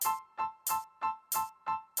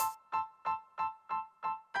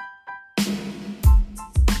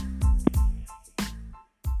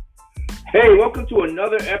Hey, welcome to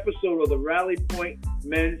another episode of the Rally Point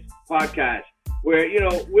Men's Podcast, where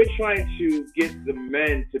we're trying to get the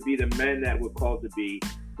men to be the men that we're called to be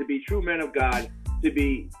true men of God, to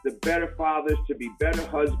be the better fathers, to be better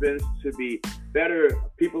husbands, to be better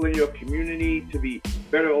people in your community, to be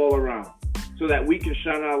better all around, so that we can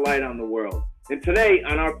shine our light on the world. And today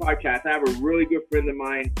on our podcast, I have a really good friend of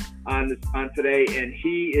mine on today, and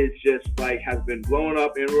he is just has been blowing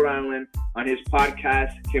up in Rhode Island on his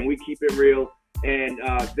podcast. Can we keep it real? And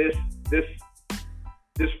this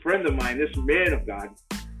friend of mine, this man of God,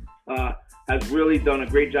 has really done a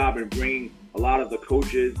great job in bringing a lot of the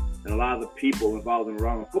coaches and a lot of the people involved in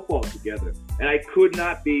Rhode Island football together. And I could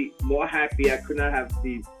not be more happy. I could not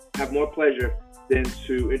have more pleasure than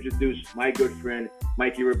to introduce my good friend,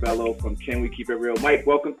 Mikey Rebello from Can We Keep It Real. Mike,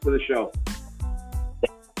 welcome to the show.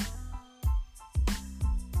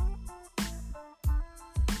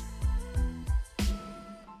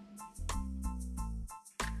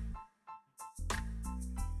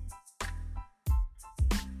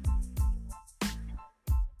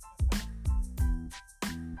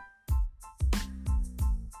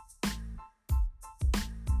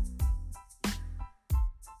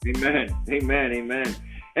 Amen.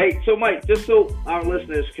 Hey, so Mike, just so our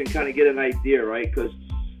listeners can kind of get an idea, right? Because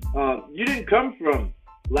you didn't come from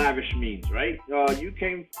lavish means, right? You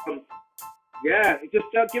came from,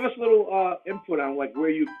 just give us a little input on where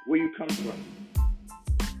you come from.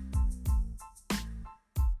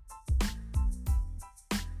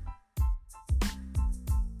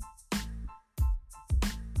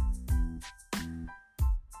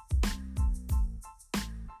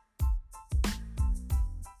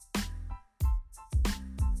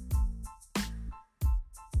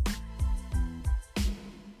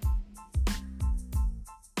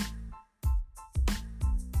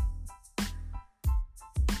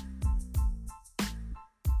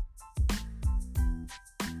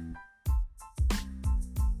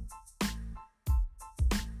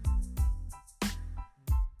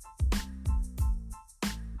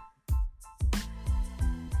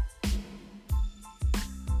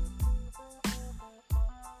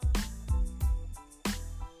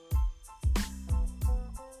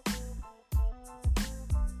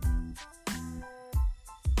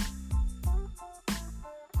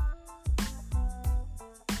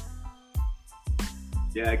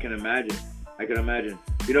 Yeah, I can imagine.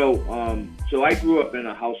 So I grew up in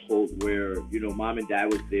a household where, mom and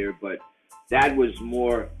dad was there, but dad was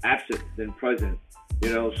more absent than present,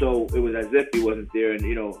 so it was as if he wasn't there. And,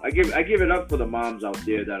 I give it up for the moms out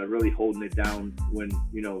there that are really holding it down when,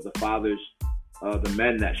 the fathers, the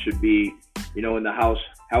men that should be, in the house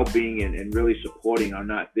helping and really supporting are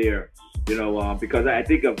not there, because I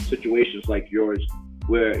think of situations like yours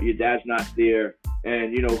where your dad's not there.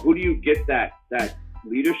 And, who do you get that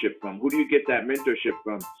leadership from? Who do you get that mentorship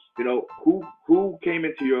from? Who came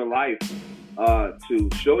into your life to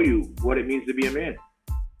show you what it means to be a man?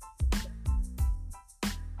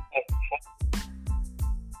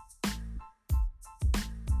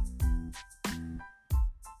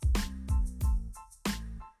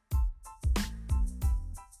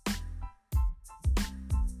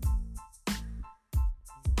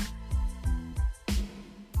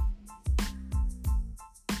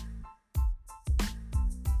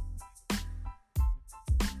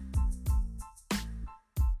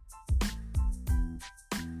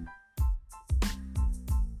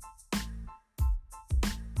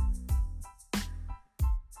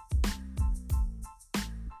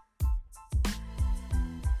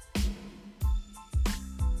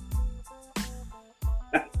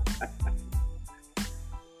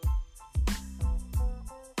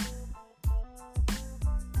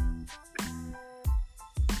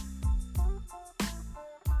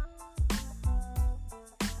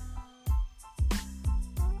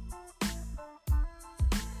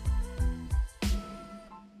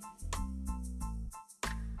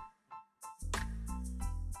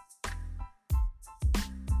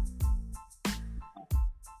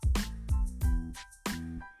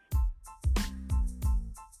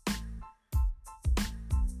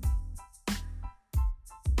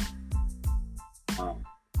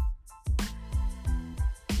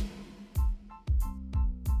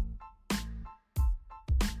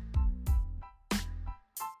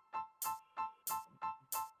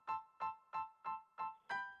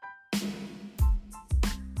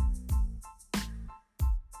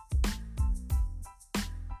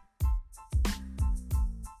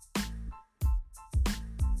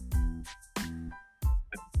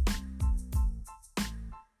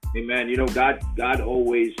 Amen. God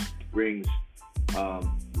always brings,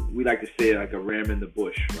 we like to say, like a ram in the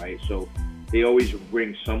bush, right? So they always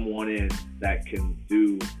bring someone in that can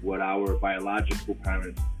do what our biological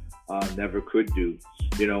parents never could do.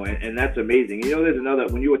 And that's amazing. There's another,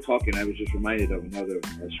 when you were talking, I was just reminded of another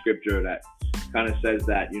scripture that kind of says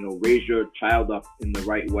that, raise your child up in the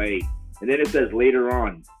right way. And then it says later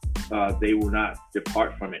on, they will not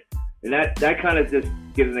depart from it. And that kind of just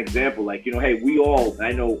gives an example, like, hey,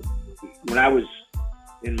 I know when I was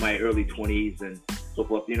in my early 20s and so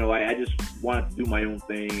forth, I just wanted to do my own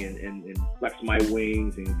thing and flex my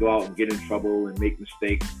wings and go out and get in trouble and make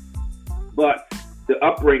mistakes. But the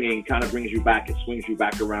upbringing kind of brings you back. It swings you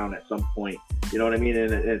back around at some point. You know what I mean?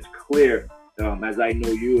 And it's clear, as I know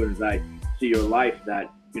you and as I see your life, that,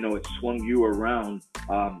 it swung you around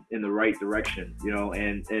in the right direction,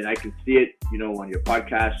 and I can see it, on your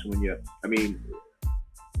podcast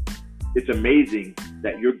it's amazing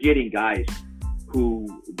that you're getting guys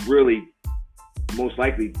who really most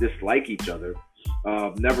likely dislike each other,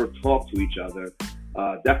 never talk to each other,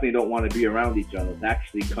 definitely don't want to be around each other, to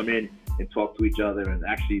actually come in and talk to each other and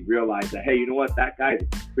actually realize that, hey, you know what, that guy's a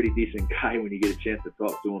pretty decent guy when you get a chance to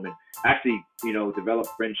talk to him, and actually, develop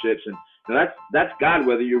friendships. And that's God,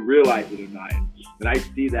 whether you realize it or not. And I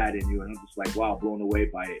see that in you, and I'm just like, wow, blown away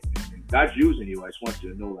by it. And God's using you. I just want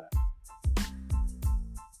you to know that.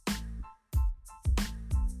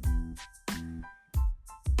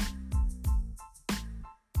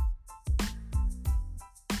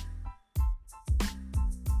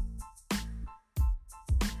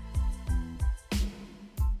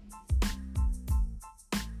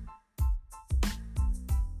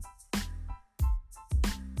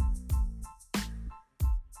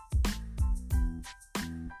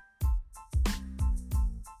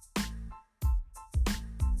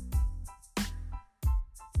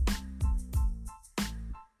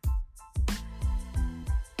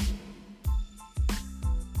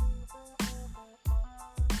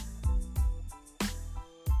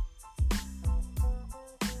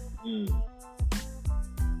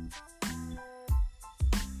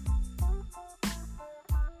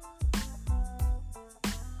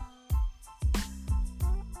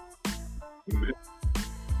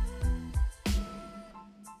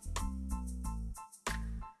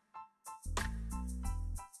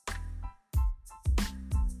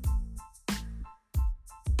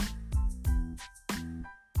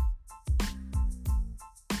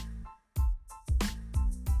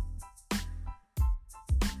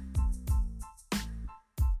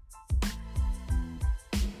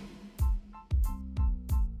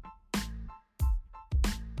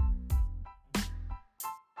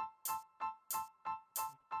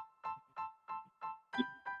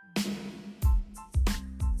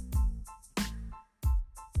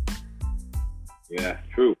 Yeah,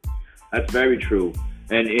 true. That's very true.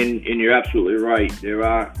 And you're absolutely right. There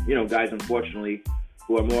are, guys, unfortunately,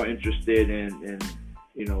 who are more interested in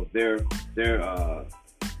their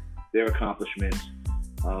accomplishments,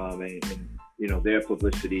 and their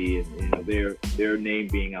publicity and their name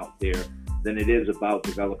being out there than it is about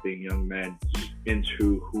developing young men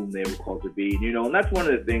into whom they were called to be. And that's one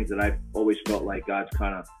of the things that I've always felt like God's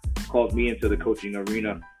kind of called me into the coaching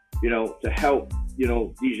arena, to help,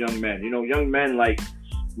 these young men like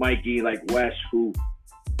Mikey, like Wes, who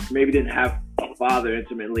maybe didn't have a father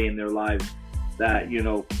intimately in their lives, that,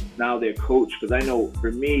 now they're coached. Because I know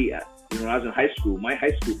for me, when I was in high school, my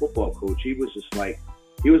high school football coach, he was just like,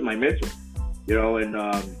 he was my mentor, and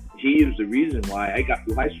he was the reason why I got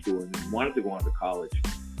through high school and wanted to go on to college.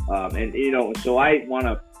 So I want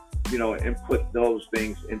to, input those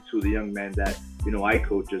things into the young men that, I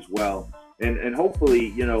coach as well. And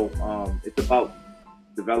hopefully, it's about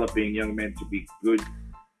developing young men to be good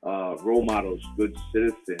role models, good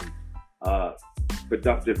citizens,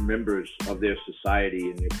 productive members of their society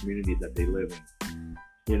and their communities that they live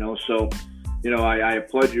in. So, I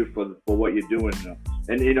applaud you for what you're doing.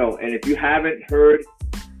 And if you haven't heard,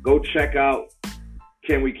 go check out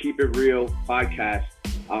Can We Keep It Real podcast.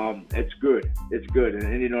 It's good. It's good.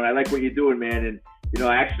 And I like what you're doing, man. And,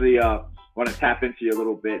 I actually want to tap into you a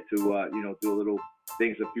little bit to, do a little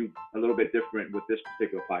things a little bit different with this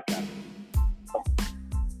particular podcast.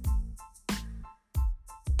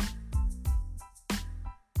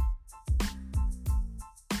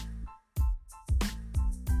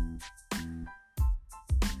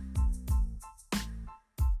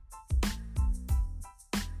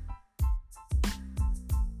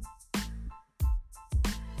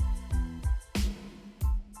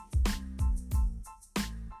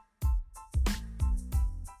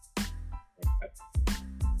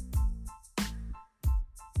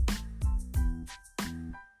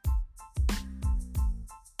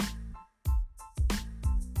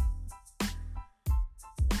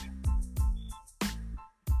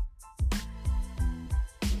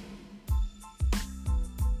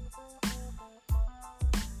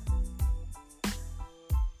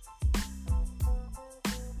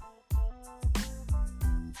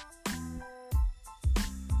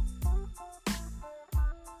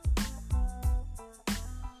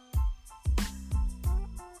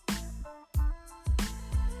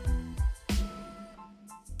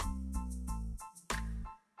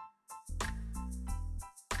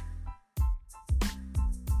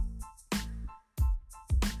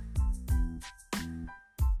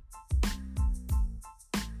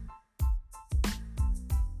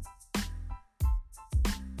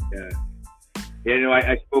 Yeah. Yeah,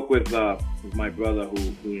 I spoke with my brother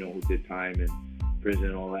who did time in prison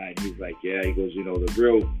and all that. And he's like, yeah, he goes,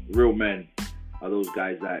 the real men are those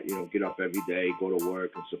guys that get up every day, go to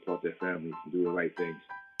work, and support their families and do the right things.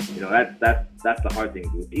 That's the hard thing to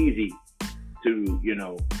do. It's easy to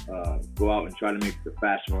go out and try to make the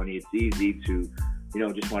fast money. It's easy to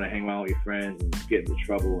just want to hang around with your friends and get into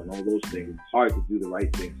trouble and all those things. It's hard to do the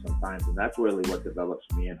right things sometimes, and that's really what develops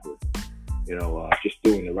manhood. Just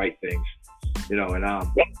doing the right things. And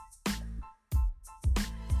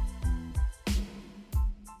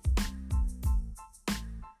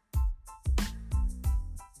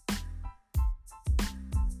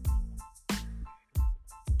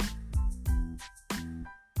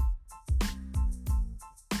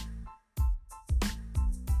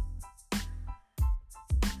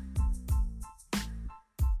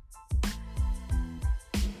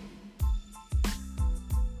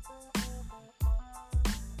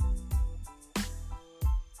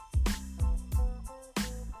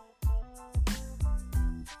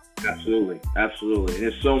absolutely, absolutely. And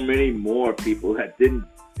there's so many more people that didn't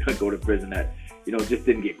go to prison that just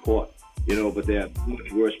didn't get caught. But there are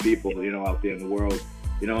much worse people out there in the world.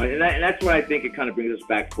 And that's what I think it kind of brings us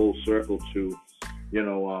back full circle to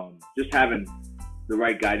just having the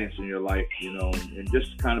right guidance in your life, and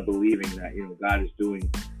just kind of believing that God is doing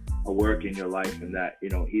a work in your life, and that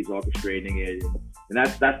He's orchestrating it, and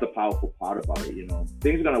that's the powerful part about it.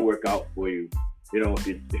 Things are gonna work out for you,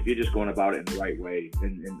 if you're just going about it in the right way,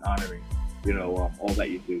 and honoring all that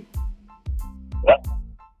you do.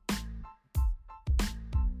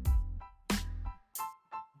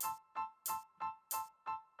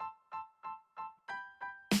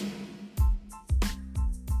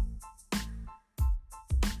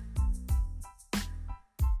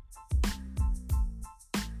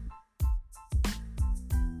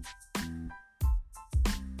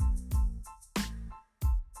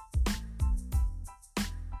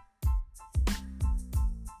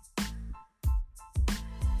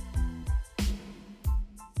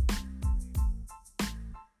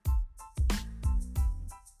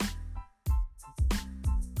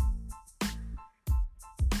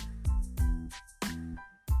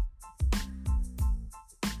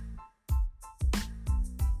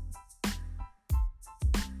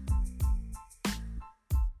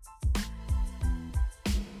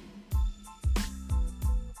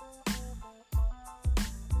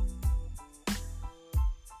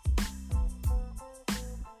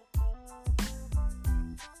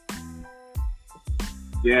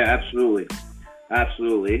 Yeah, absolutely,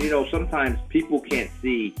 absolutely. And sometimes people can't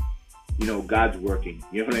see, God's working.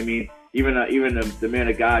 You know what I mean? Even the man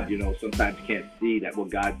of God, sometimes can't see that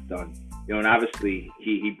what God's done. And obviously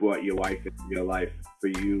he brought your wife into your life for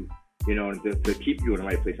you, and to keep you in the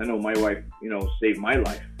right place. I know my wife, saved my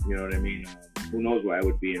life. You know what I mean? Who knows where I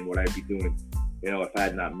would be and what I'd be doing, if I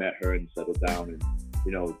had not met her and settled down and,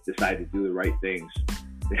 decided to do the right things.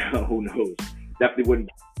 Who knows? Definitely wouldn't.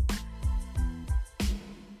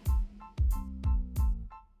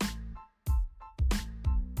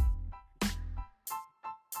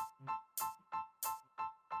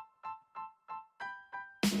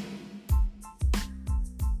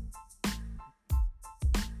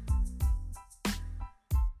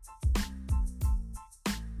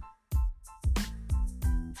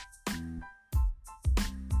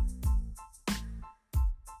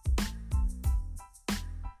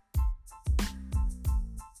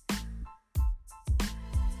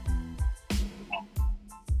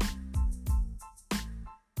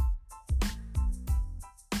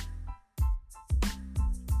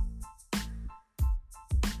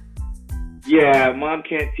 Yeah, mom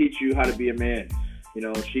can't teach you how to be a man.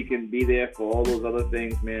 She can be there for all those other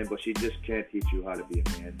things, man, but she just can't teach you how to be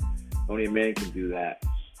a man. Only a man can do that.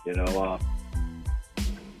 You know, uh,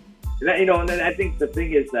 and then I think the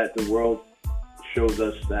thing is that the world shows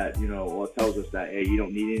us that, or tells us that, hey, you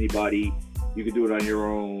don't need anybody. You can do it on your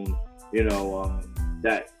own.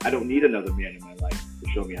 That I don't need another man in my life to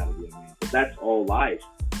show me how to be a man. But that's all lies.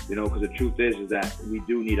 Because the truth is that we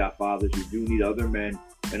do need our fathers. We do need other men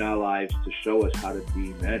in our lives to show us how to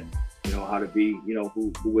be men. How to be,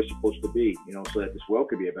 who we're supposed to be. So that this world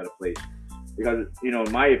could be a better place. Because,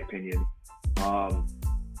 in my opinion,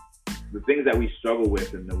 the things that we struggle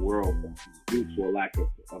with in the world is due to a lack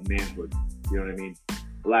of manhood. You know what I mean?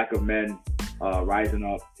 A lack of men rising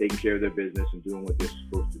up, taking care of their business, and doing what they're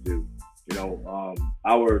supposed to do.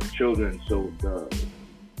 Our children, so the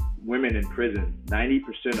women in prison,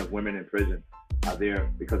 90% of women in prison are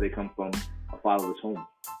there because they come from a fatherless home.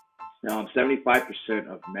 Now, 75%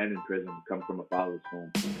 of men in prison come from a fatherless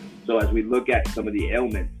home. So as we look at some of the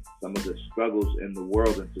ailments some of the struggles in the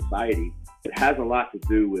world and society, it has a lot to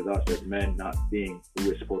do with us as men not being who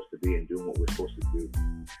we're supposed to be and doing what we're supposed to do.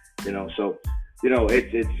 So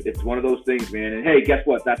it's one of those things, man. And hey, guess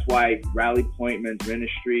what? That's why Rally Point Men's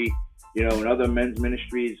Ministry, and other men's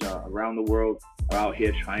ministries around the world are out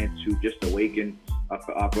here trying to just awaken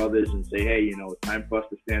our brothers and say, hey, it's time for us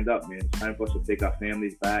to stand up, man. It's time for us to take our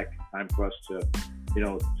families back. It's time for us to,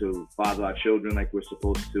 to father our children like we're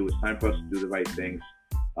supposed to. It's time for us to do the right things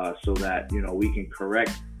so that, we can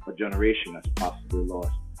correct a generation that's possibly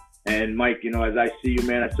lost. And Mike, as I see you,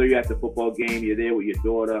 man, I saw you at the football game. You're there with your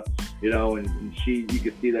daughter, and you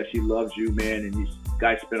can see that she loves you, man. And you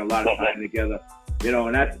guys spend a lot of time together,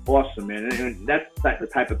 and that's awesome, man. And that's the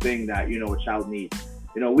type of thing that, a child needs.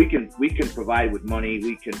 We can provide with money.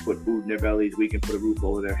 We can put food in their bellies. We can put a roof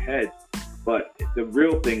over their heads. But the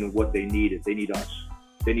real thing of what they need is they need us.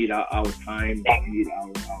 They need our time. They need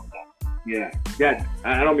our yeah.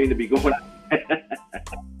 I don't mean to be going.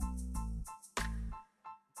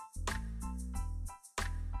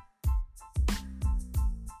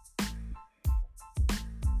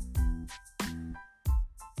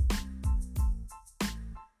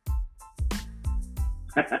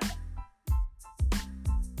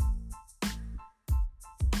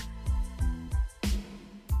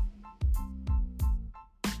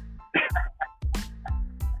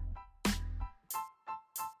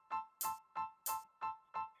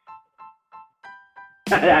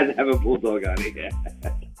 I have a bulldog on it. Yeah.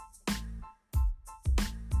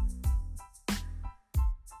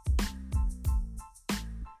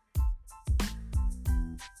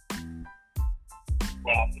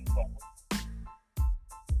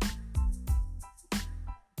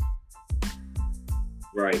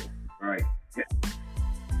 Right. Yeah.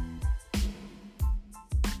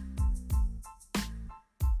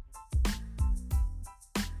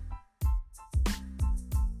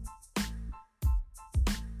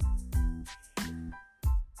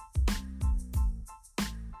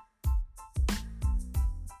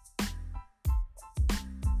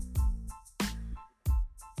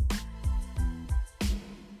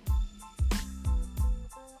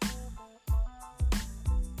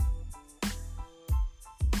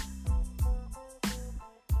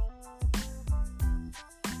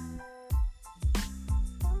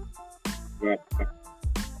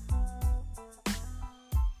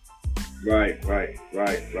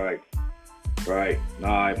 Right. No,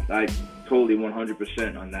 I totally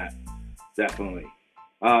 100% on that. Definitely.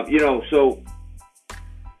 So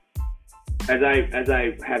as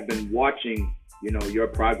I have been watching, your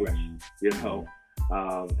progress, and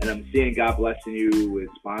I'm seeing God blessing you with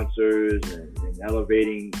sponsors and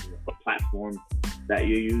elevating the platform that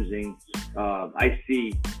you're using. I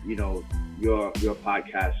see, your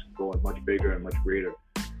podcast going much bigger and much greater.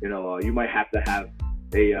 You might have to have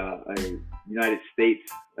a United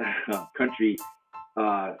States countrywide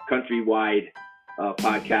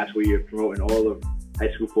podcast where you're promoting all of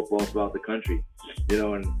high school football throughout the country.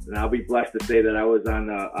 And I'll be blessed to say that I was on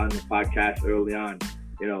the podcast early on.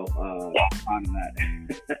 On that.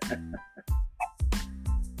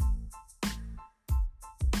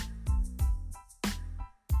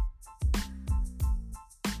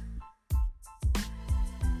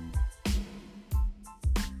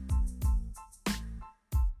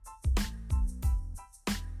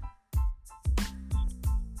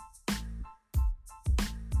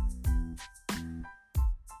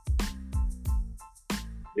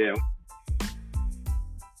 Yeah.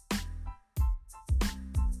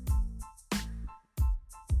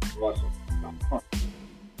 Awesome.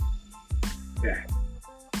 Yeah.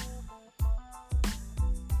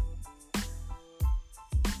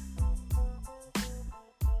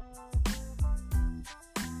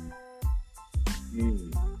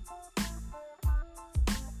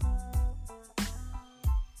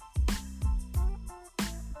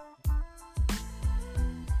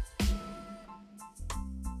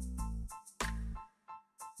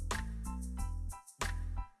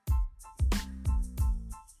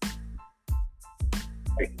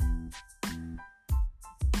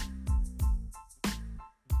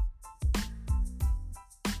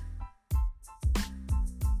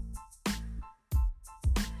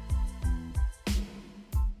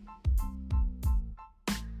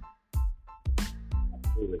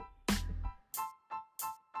 Absolutely.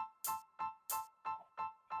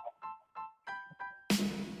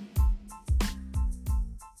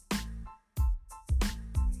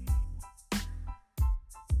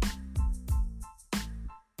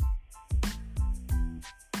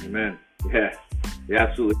 Amen. Yeah. Yeah,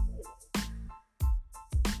 absolutely.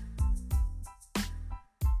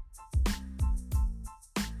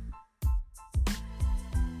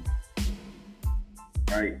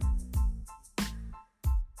 Right.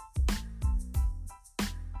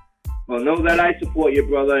 Well, know that I support you,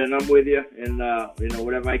 brother, and I'm with you. And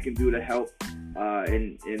whatever I can do to help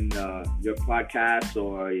in your podcast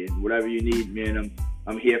or in whatever you need, man,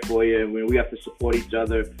 I'm here for you. And we have to support each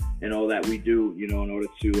other and all that we do, in order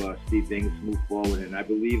to see things move forward. And I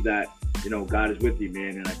believe that God is with you,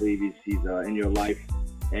 man, and I believe He's in your life,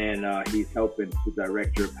 and He's helping to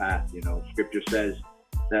direct your path. Scripture says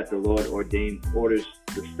that the Lord orders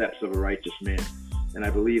the steps of a righteous man, and I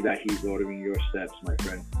believe that He's ordering your steps, my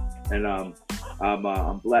friend. And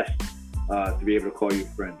I'm blessed to be able to call you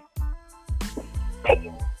friend.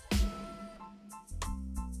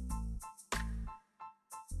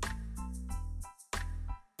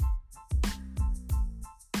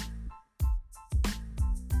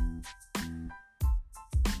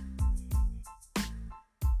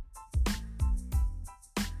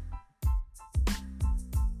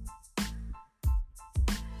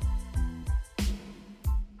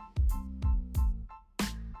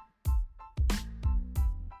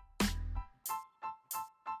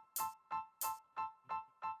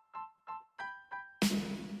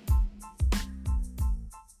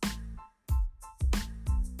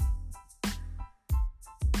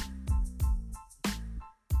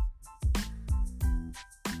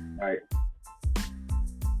 Right.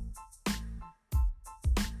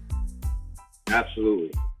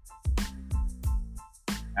 Absolutely.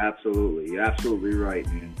 Absolutely. You're absolutely right,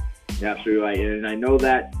 man. You're absolutely right. And I know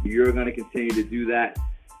that you're going to continue to do that.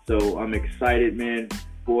 So I'm excited, man,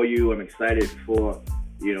 for you. I'm excited for,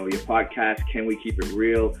 your podcast, Can We Keep It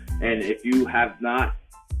Real? And if you have not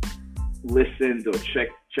listened or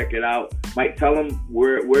check it out, Mike, tell them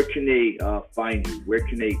where can they find you? Where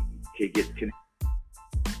can they get connected?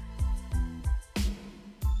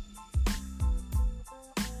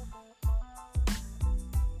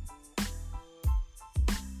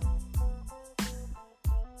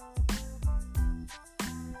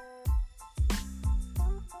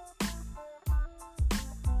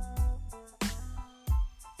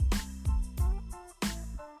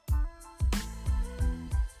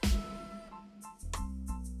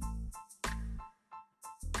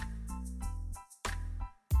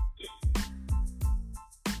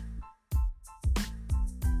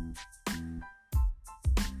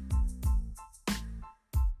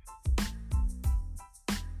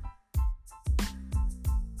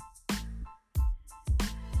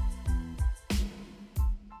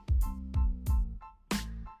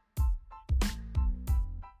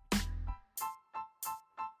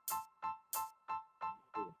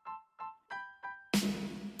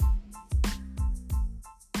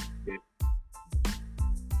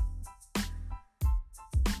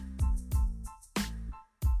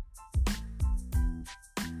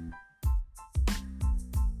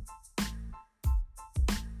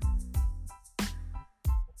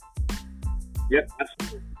 Yep,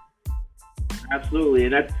 absolutely,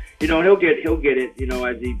 and that's he'll get it.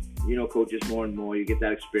 As he coaches more and more, you get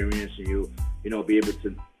that experience, and you be able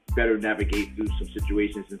to better navigate through some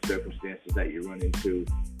situations and circumstances that you run into.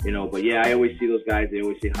 But yeah, I always see those guys. They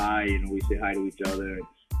always say hi. We say hi to each other,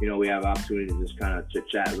 and we have opportunity to just kind of chit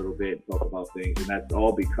chat a little bit and talk about things, and that's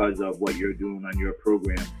all because of what you're doing on your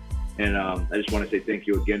program. And I just want to say thank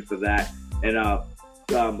you again for that. And I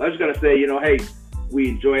was gonna say, hey, we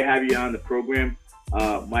enjoy having you on the program,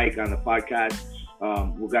 Mike, on the podcast.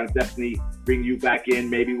 We're gonna definitely bring you back in.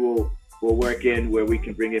 Maybe we'll work in where we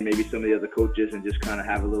can bring in maybe some of the other coaches and just kind of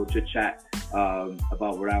have a little chit chat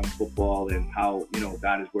about Rhode Island football and how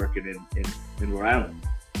God is working in Rhode Island.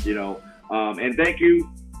 And thank you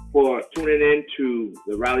for tuning in to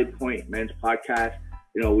the Rally Point Men's Podcast.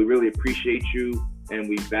 We really appreciate you and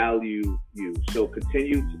we value you. So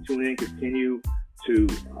continue to tune in, continue to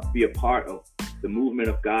be a part of the movement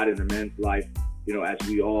of God in the men's life, as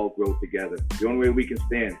we all grow together. The only way we can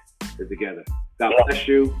stand is together. God bless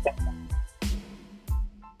you.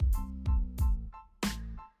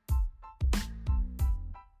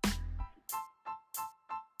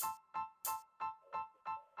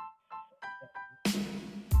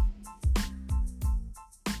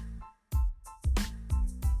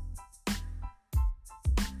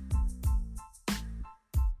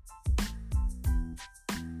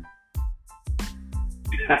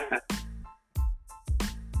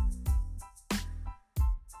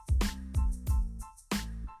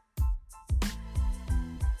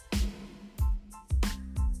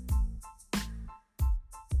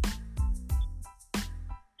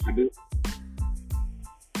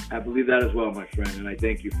 I believe that as well, my friend, and I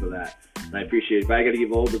thank you for that. And I appreciate it. But I got to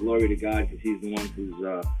give all the glory to God because He's the one who's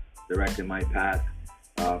directing my path.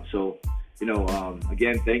 So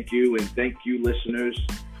Again, thank you. And thank you, listeners,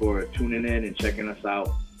 for tuning in and checking us out.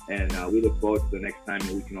 And we look forward to the next time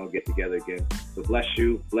that we can all get together again. So bless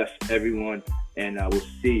you, bless everyone, and we'll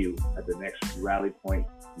see you at the next Rally Point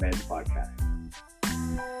Men's Podcast.